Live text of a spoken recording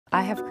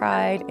I have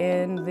cried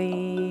in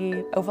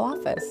the Oval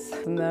Office,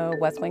 in the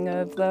West Wing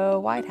of the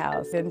White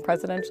House, in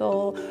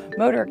presidential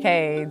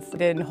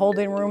motorcades, in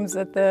holding rooms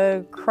at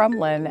the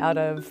Kremlin out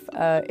of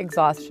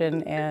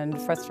exhaustion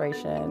and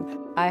frustration.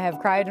 I have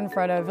cried in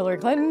front of Hillary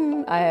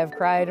Clinton. I have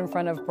cried in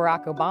front of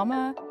Barack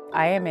Obama.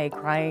 I am a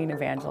crying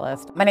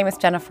evangelist. My name is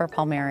Jennifer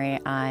Palmieri.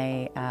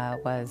 I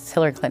was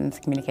Hillary Clinton's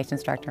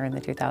communications director in the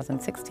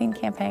 2016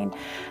 campaign,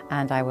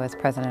 and I was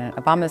President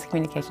Obama's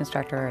communications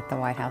director at the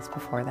White House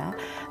before that.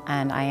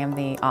 And I am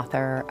the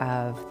author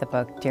of the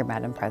book, Dear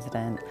Madam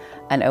President,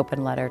 an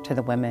open letter to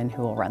the women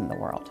who will run the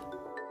world.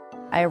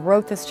 I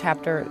wrote this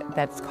chapter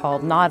that's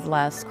called Nod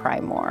Less, Cry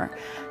More.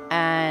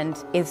 And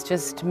it's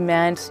just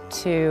meant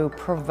to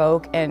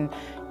provoke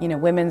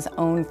women's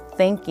own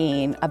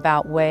thinking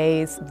about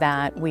ways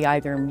that we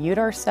either mute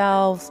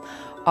ourselves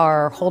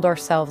or hold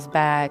ourselves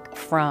back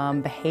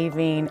from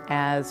behaving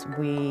as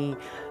we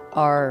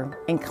are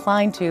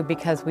inclined to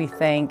because we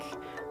think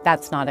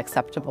that's not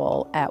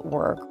acceptable at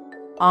work.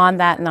 On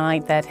that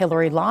night that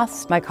Hillary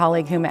lost, my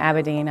colleague Huma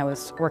Abedin, I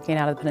was working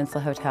out of the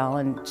Peninsula Hotel,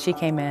 and she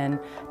came in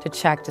to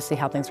check to see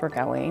how things were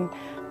going.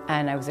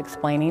 And I was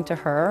explaining to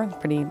her a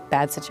pretty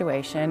bad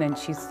situation, and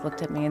she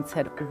looked at me and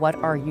said, "What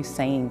are you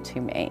saying to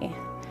me?"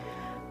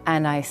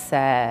 And I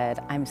said,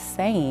 "I'm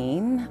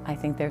saying I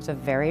think there's a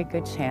very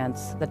good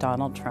chance that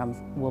Donald Trump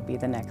will be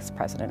the next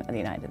president of the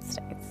United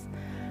States."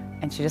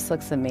 And she just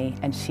looks at me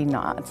and she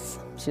nods.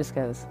 She just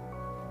goes.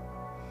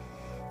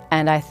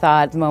 And I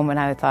thought,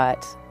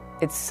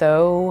 it's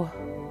so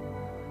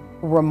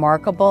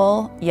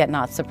remarkable yet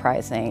not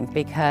surprising,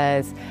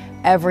 because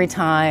every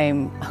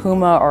time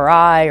Huma or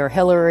I or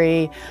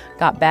Hillary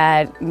got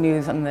bad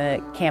news on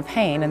the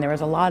campaign, and there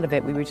was a lot of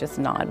it, we would just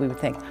nod. We would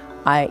think,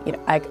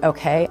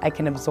 okay, I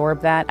can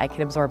absorb that. I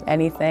can absorb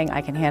anything.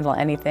 I can handle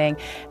anything.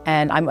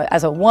 And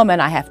as a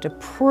woman, I have to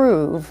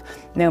prove,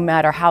 no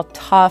matter how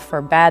tough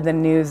or bad the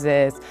news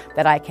is,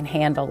 that I can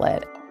handle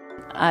it.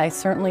 I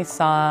certainly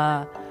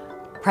saw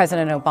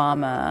President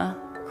Obama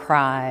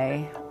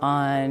cry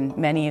on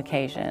many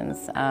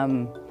occasions.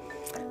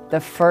 The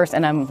first,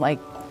 and I'm like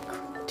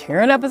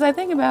tearing up as I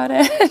think about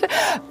it,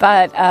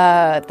 but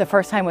the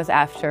first time was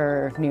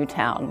after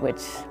Newtown,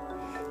 which,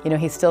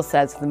 he still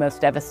says the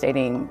most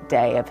devastating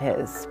day of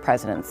his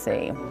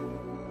presidency.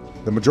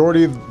 The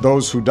majority of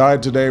those who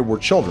died today were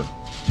children.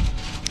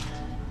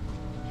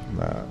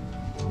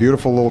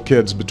 Beautiful little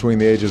kids between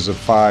the ages of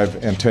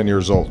 5 and 10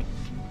 years old.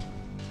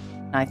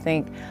 I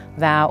think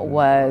that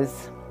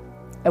was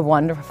a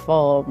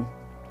wonderful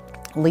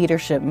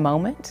leadership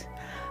moment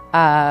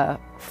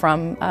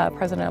from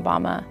President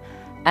Obama.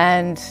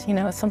 And,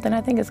 it's something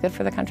I think is good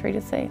for the country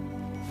to see.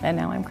 And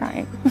now I'm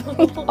crying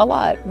a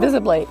lot,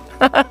 visibly.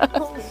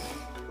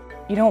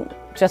 You don't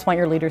just want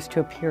your leaders to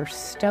appear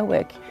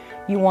stoic.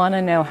 You want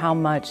to know how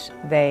much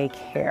they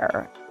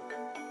care.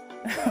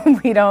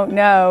 We don't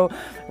know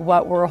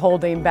what we're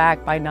holding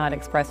back by not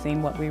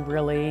expressing what we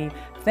really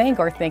think,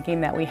 or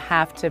thinking that we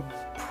have to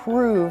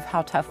prove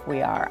how tough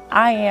we are.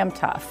 I am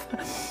tough.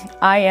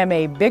 I am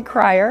a big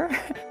crier.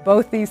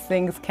 Both these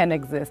things can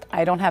exist.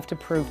 I don't have to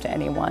prove to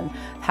anyone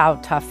how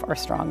tough or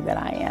strong that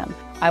I am.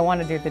 I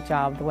want to do the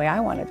job the way I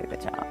want to do the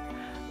job.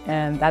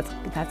 And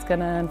that's going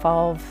to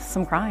involve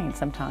some crying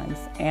sometimes,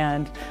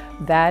 and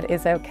that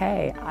is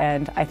okay.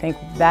 And I think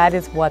that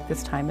is what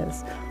this time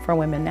is for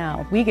women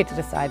now. We get to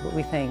decide what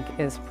we think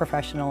is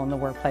professional in the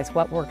workplace,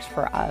 what works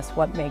for us,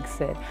 what makes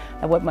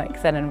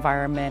that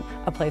environment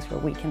a place where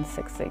we can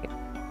succeed.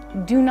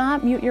 Do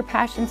not mute your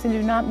passions and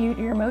do not mute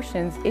your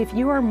emotions. If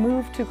you are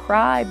moved to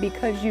cry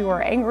because you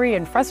are angry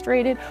and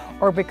frustrated,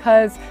 or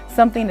because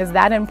something is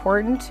that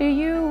important to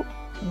you,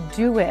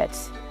 do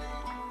it.